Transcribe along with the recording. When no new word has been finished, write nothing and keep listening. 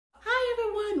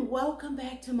welcome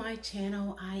back to my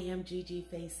channel. I am Gigi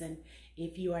Faison.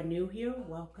 If you are new here,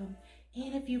 welcome.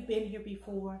 And if you've been here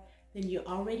before, then you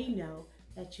already know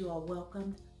that you are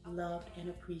welcomed, loved, and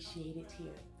appreciated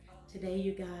here. Today,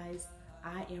 you guys,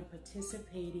 I am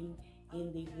participating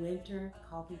in the Winter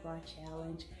Coffee Bar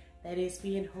Challenge that is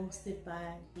being hosted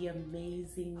by the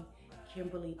amazing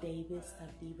Kimberly Davis of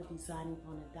Diva Designing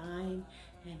on a Dime,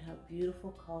 and her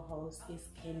beautiful co-host is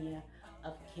Kenya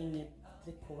of Kenya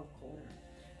Decor Corner.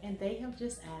 And they have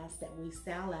just asked that we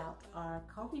style out our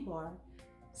coffee bar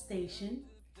station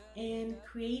and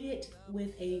create it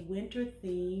with a winter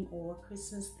theme or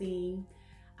Christmas theme.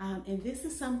 And this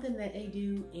is something that they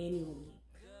do annually.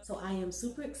 So I am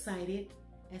super excited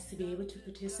as to be able to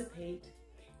participate,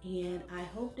 and I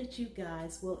hope that you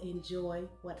guys will enjoy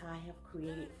what I have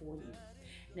created for you.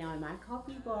 Now, in my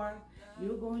coffee bar,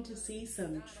 you're going to see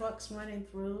some trucks running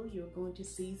through. You're going to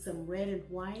see some red and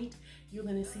white. You're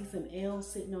going to see some L's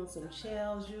sitting on some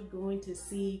shelves. You're going to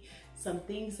see some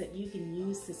things that you can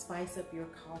use to spice up your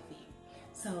coffee.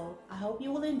 So I hope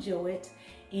you will enjoy it.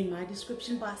 In my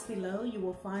description box below, you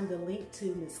will find the link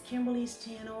to Miss Kimberly's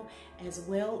channel, as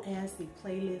well as the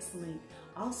playlist link.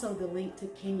 Also the link to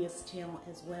Kenya's channel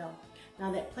as well. Now,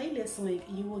 that playlist link,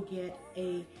 you will get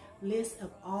a list of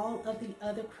all of the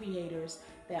other creators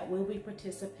that will be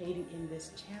participating in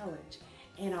this challenge.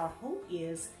 And our hope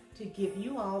is to give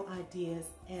you all ideas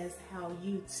as how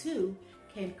you too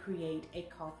can create a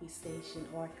coffee station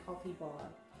or a coffee bar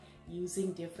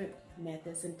using different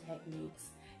methods and techniques,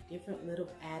 different little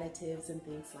additives and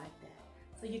things like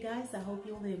that. So you guys, I hope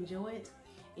you'll enjoy it.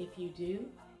 If you do,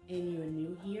 and you're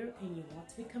new here and you want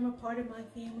to become a part of my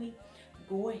family,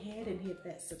 go ahead and hit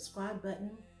that subscribe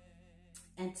button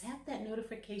and tap that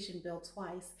notification bell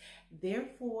twice.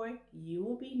 Therefore, you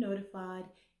will be notified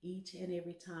each and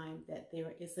every time that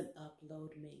there is an upload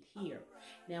made here.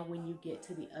 Now, when you get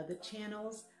to the other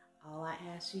channels, all I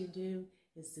ask you to do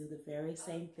is do the very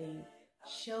same thing.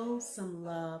 Show some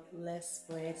love. Let's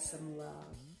spread some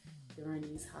love during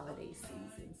these holiday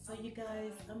seasons. So you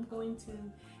guys, I'm going to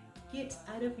get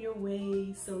out of your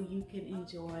way so you can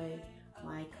enjoy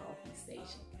my coffee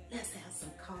station. Let's have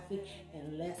some coffee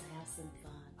and let's have some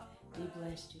fun. Be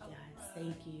blessed, you guys.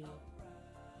 Thank you.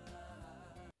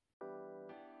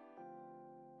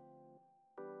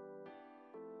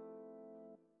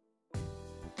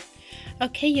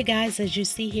 Okay, you guys, as you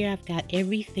see here, I've got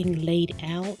everything laid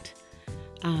out.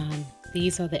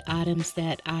 These are the items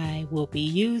that I will be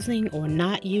using or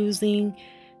not using.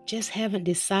 Just haven't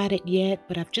decided yet,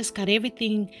 but I've just got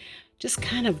everything just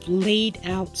kind of laid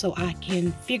out so I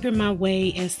can figure my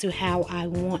way as to how I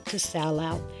want to style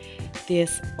out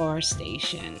this bar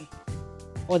station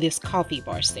or this coffee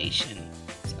bar station.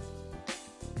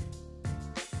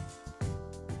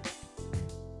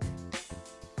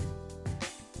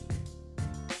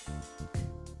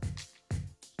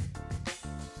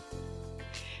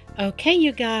 Okay,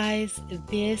 you guys,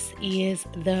 this is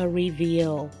the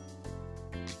reveal.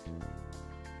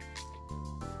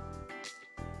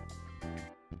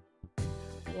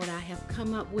 What I have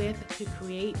come up with to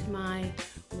create my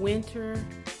winter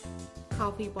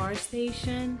coffee bar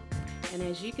station. And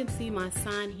as you can see, my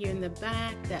sign here in the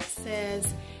back that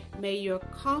says, "May your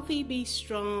coffee be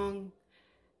strong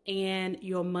and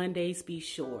your Mondays be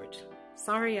short."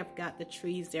 Sorry, I've got the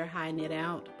trees there hiding it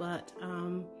out, but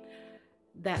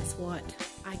that's what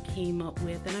I came up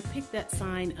with. And I picked that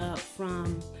sign up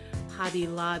from Hobby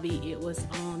Lobby. It was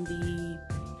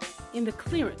in the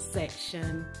clearance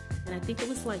section, and I think it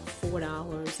was like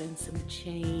 $4 and some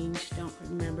change. Don't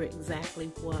remember exactly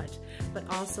what. But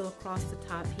also across the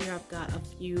top here, I've got a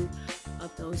few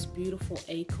of those beautiful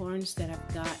acorns that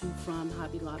I've gotten from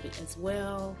Hobby Lobby as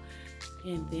well.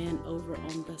 And then over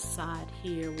on the side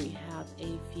here, we have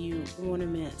a few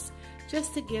ornaments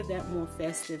just to give that more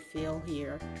festive feel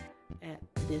here at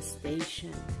this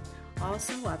station.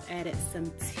 Also, I've added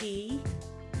some tea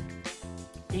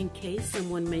in case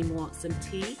someone may want some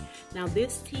tea. Now,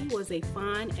 this tea was a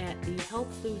find at the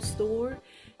health food store,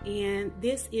 and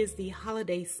this is the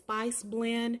Holiday Spice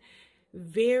Blend.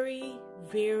 Very,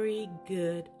 very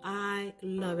good. I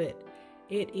love it.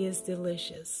 It is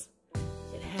delicious.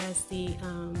 It has the,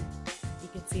 you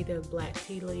can see the black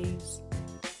tea leaves,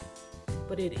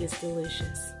 but it is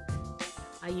delicious.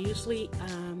 I usually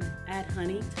add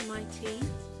honey to my tea,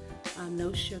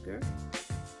 no sugar,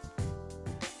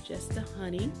 just the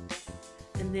honey.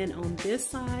 And then on this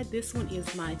side, this one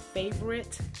is my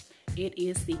favorite. It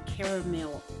is the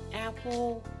caramel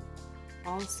apple,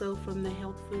 also from the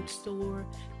health food store.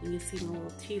 And you see my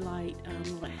little tea light,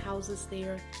 little houses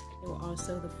there. They were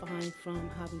also the find from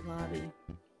Hobby Lobby.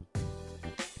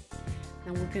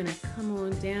 Now we're gonna come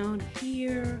on down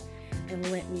here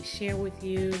and let me share with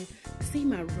you. See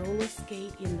my roller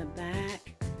skate in the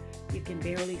back? You can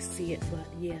barely see it, but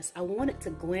yes, I wanted to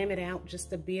glam it out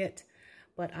just a bit,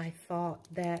 but I thought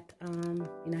that, you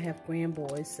know, I have grand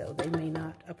boys, so they may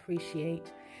not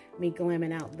appreciate me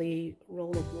glamming out the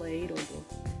rollerblade or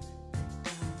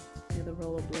the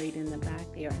rollerblade in the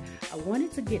back there. I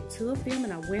wanted to get 2 of them,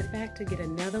 and I went back to get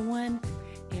another one,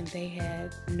 and they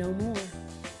had no more.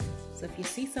 So if you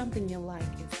see something you like,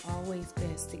 it's always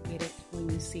best to get it when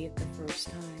you see it the first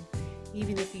time.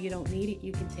 Even if you don't need it,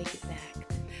 you can take it back.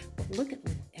 But look at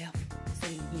the F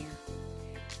sitting here.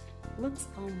 Looks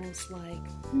almost like,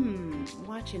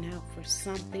 watching out for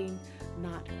something,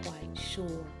 not quite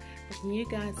sure. But can you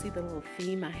guys see the little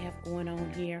theme I have going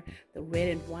on here? The red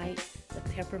and white, the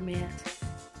peppermint.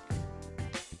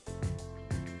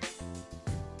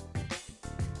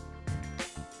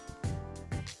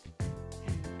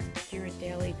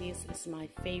 Ghirardelli, this is my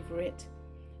favorite.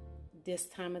 This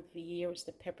time of the year is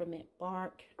the peppermint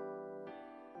bark.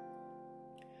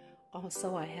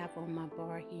 Also, I have on my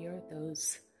bar here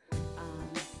those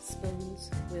spoons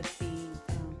with the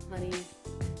honey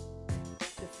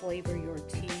to flavor your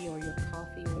tea or your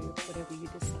coffee or your whatever you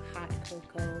just hot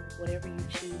cocoa, whatever you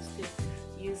choose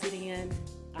to use it in.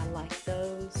 I like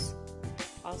those.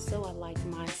 Also, I like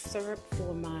my syrup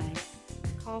for my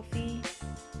coffee,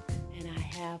 and I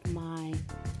have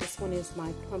this one is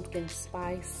my pumpkin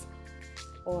spice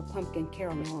or pumpkin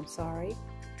caramel, I'm sorry.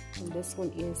 And this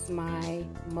one is my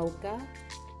mocha.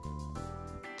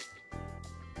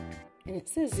 And it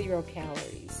says 0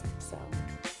 calories. So,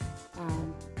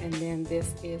 and then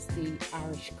this is the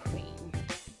Irish cream.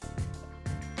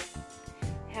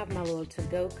 Have my little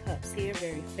to-go cups here,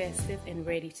 very festive and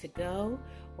ready to go.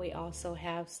 We also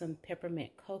have some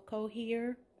peppermint cocoa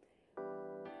here.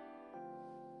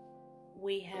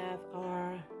 We have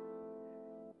our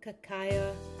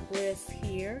cacao bliss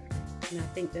here, and I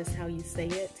think that's how you say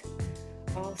it.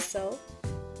 Also,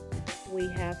 we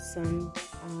have some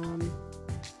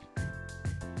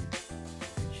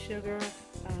sugar,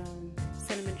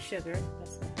 cinnamon sugar,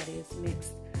 that's what that is,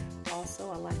 mixed. Also,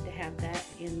 I like to have that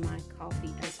in my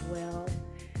coffee as well.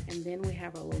 And then we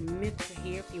have a little mixer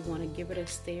here if you want to give it a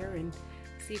stir and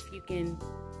see if you can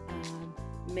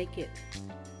make it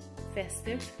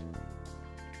festive.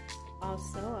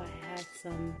 Also, I have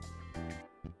some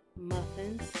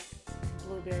muffins,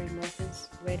 blueberry muffins,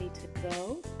 ready to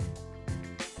go.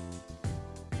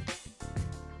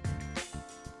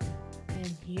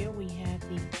 And here we have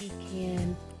the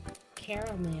pecan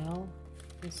caramel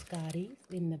biscottis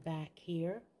in the back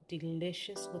here.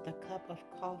 Delicious with a cup of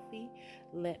coffee,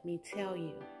 let me tell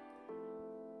you.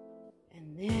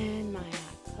 And then my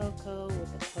hot cocoa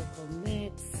with the cocoa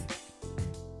mix.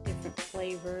 Different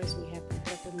flavors. We have the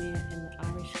peppermint and the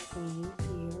Irish cream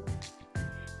here.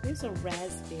 There's a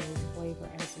raspberry flavor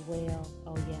as well.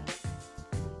 Oh yeah,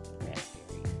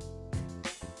 raspberry.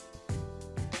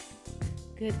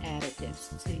 Good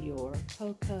additives to your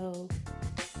cocoa.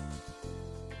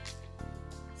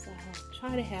 So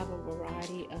try to have a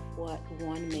variety of what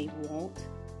one may want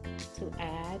to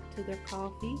add to their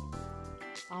coffee.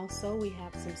 Also, we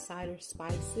have some cider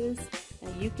spices,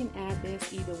 and you can add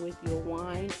this either with your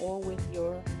wine or with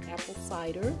your apple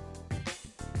cider.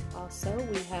 Also,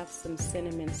 we have some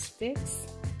cinnamon sticks,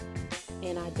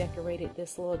 and I decorated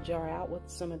this little jar out with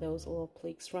some of those little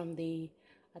pleats from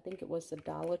I think it was the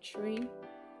Dollar Tree,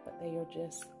 but they are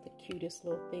just the cutest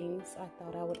little things. I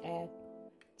thought I would add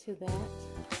to that.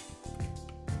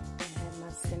 I have my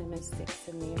cinnamon sticks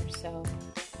in there, so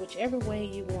whichever way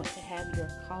you want to have your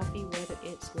coffee, whether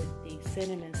it's with the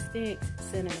cinnamon sticks,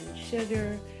 cinnamon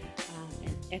sugar,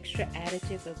 an extra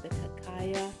additive of the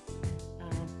cacao.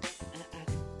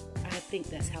 I think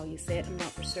that's how you say it. I'm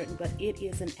not for certain, but it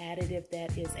is an additive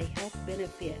that is a health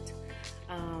benefit.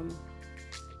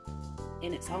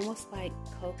 And it's almost like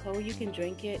cocoa. You can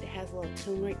drink it. It has a little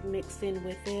turmeric mixed in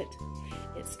with it.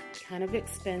 It's kind of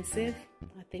expensive.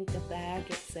 I think the bag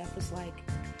itself is like,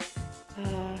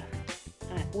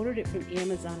 I ordered it from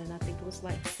Amazon, and I think it was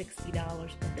like $60,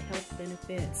 but the health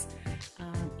benefits,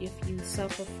 if you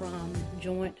suffer from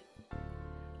joint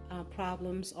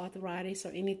problems, arthritis, or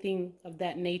anything of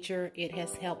that nature, it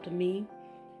has helped me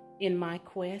in my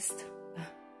quest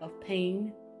of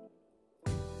pain.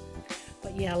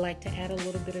 But yeah, I like to add a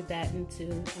little bit of that into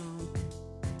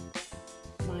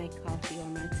my coffee or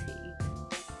my tea.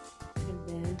 And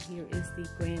then here is the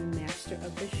Grand Master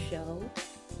of the show.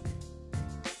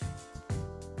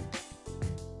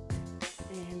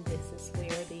 And this is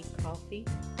where the coffee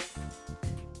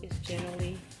is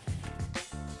generally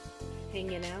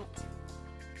hanging out.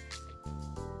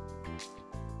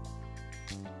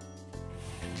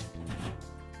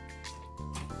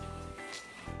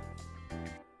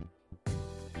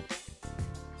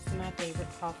 It's my favorite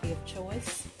coffee of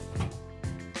choice.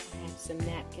 I have some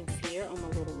napkins here on my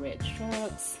little red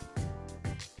trucks.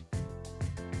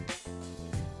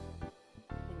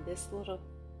 And this little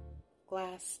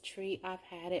glass tree, I've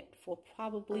had it for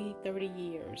probably 30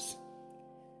 years.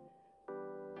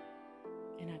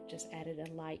 And I've just added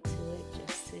a light to it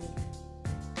just for it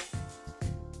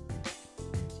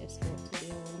to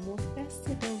be a little more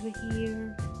festive over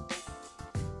here.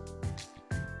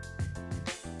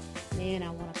 Man, I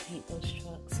want to paint those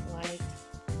trucks white.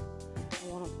 I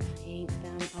want to paint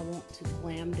them. I want to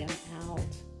glam them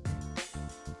out.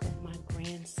 But my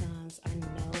grandsons, I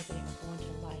know they are going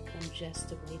to like them just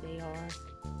the way they are.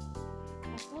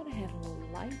 I thought I had a little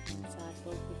light inside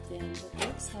both of them, but it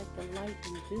looks like the light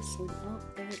in this one, oh,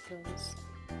 there it goes.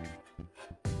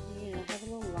 Yeah, I have a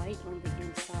little light on the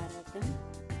inside of them.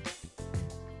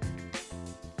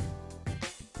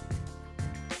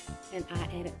 And I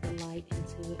added the light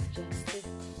into it just to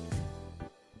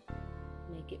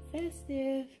make it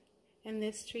festive. And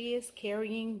this tree is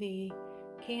carrying the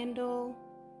candle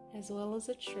as well as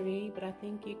a tree, but I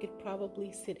think you could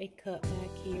probably sit a cup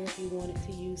back here if you wanted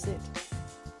to use it.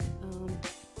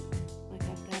 Like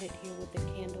I've got it here with the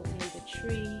candle and the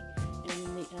tree, and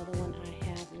then the other one I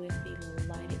have with the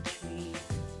lighted tree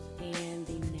and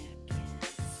the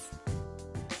napkins.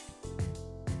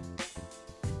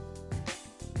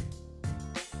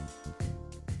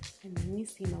 And then you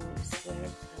see my little sweater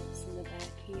cups in the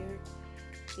back here.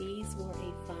 These were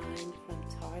a find from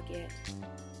Target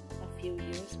a few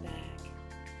years back.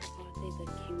 Aren't they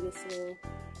the cutest little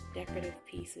decorative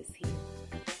pieces here?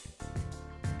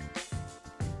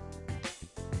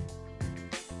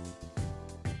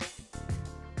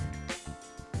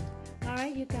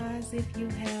 Alright, you guys, if you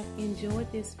have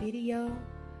enjoyed this video,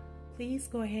 please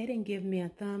go ahead and give me a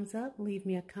thumbs up. Leave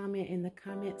me a comment in the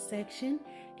comment section.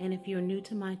 And if you're new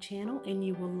to my channel and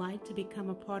you would like to become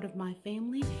a part of my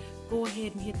family, go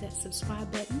ahead and hit that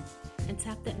subscribe button and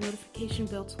tap that notification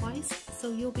bell twice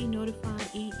so you'll be notified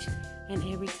each and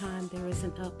every time there is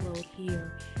an upload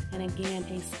here. And again,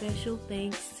 a special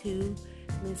thanks to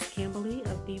Miss Kimberly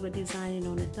of Diva Designing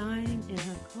on a Dime and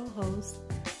her co-host,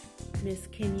 Miss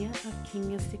Kenya of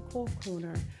Kenya's Decor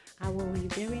Corner. I will leave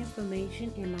their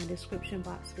information in my description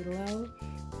box below.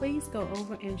 Please go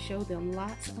over and show them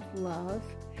lots of love,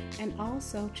 and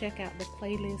also check out the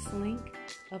playlist link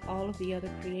of all of the other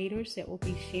creators that will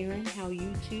be sharing how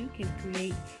you too can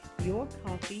create your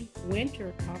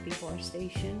winter coffee bar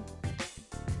station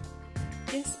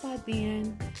just by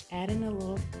adding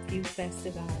a few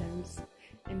festive items.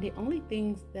 And the only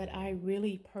things that I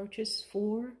really purchased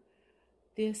for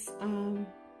this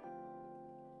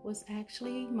was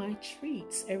actually my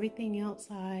treats. Everything else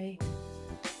I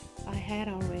had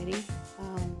already,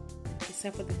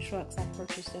 except for the trucks. I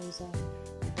purchased those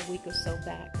a week or so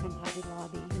back from Hobby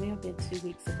Lobby. It may have been 2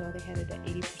 weeks ago. They had it at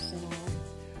 80% off.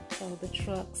 So the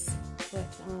trucks, but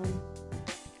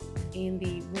and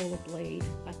the rollerblade,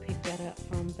 I picked that up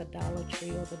from the Dollar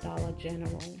Tree or the Dollar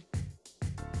General.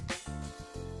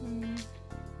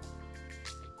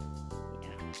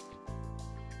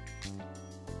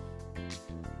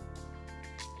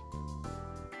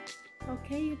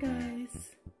 Okay, you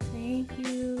guys, thank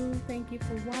you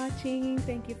for watching,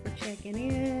 thank you for checking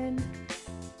in.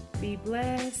 Be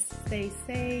blessed, stay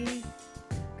safe,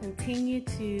 continue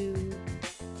to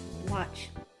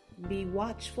be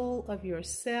watchful of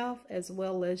yourself as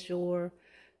well as your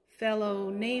fellow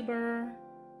neighbor.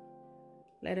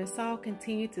 Let us all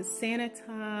continue to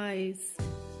sanitize.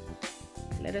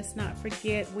 Let us not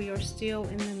forget we are still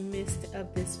in the midst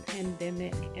of this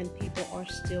pandemic and people are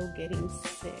still getting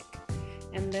sick.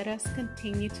 And let us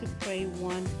continue to pray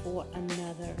one for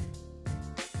another.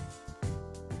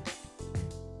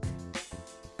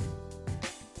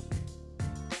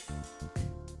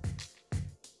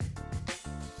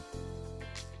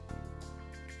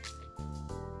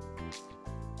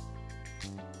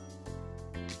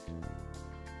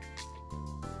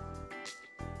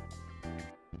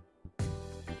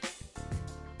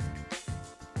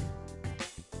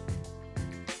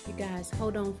 You guys,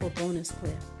 hold on for a bonus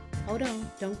clip. Hold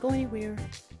on, don't go anywhere.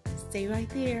 Stay right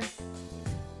there.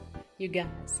 You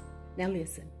guys, now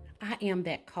listen, I am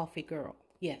that coffee girl.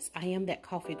 Yes, I am that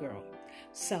coffee girl.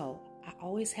 So I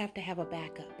always have to have a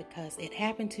backup because it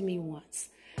happened to me once.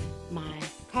 My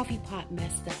coffee pot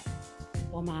messed up,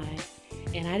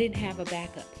 and I didn't have a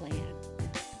backup plan.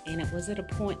 And it was at a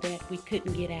point that we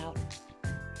couldn't get out.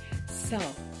 So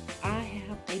I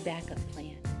have a backup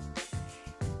plan.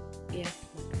 If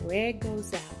my Keurig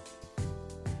goes out,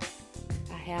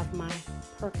 have my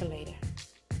percolator.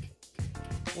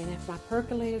 And if my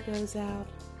percolator goes out,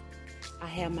 I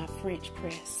have my French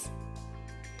press.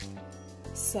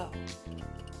 So,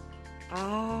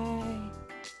 I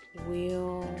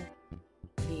will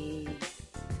be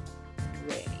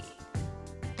ready.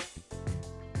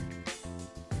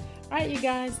 All right, you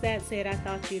guys, that's it. I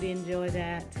thought you'd enjoy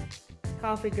that.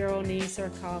 Coffee girl needs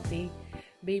her coffee.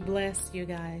 Be blessed, you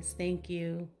guys. Thank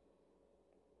you.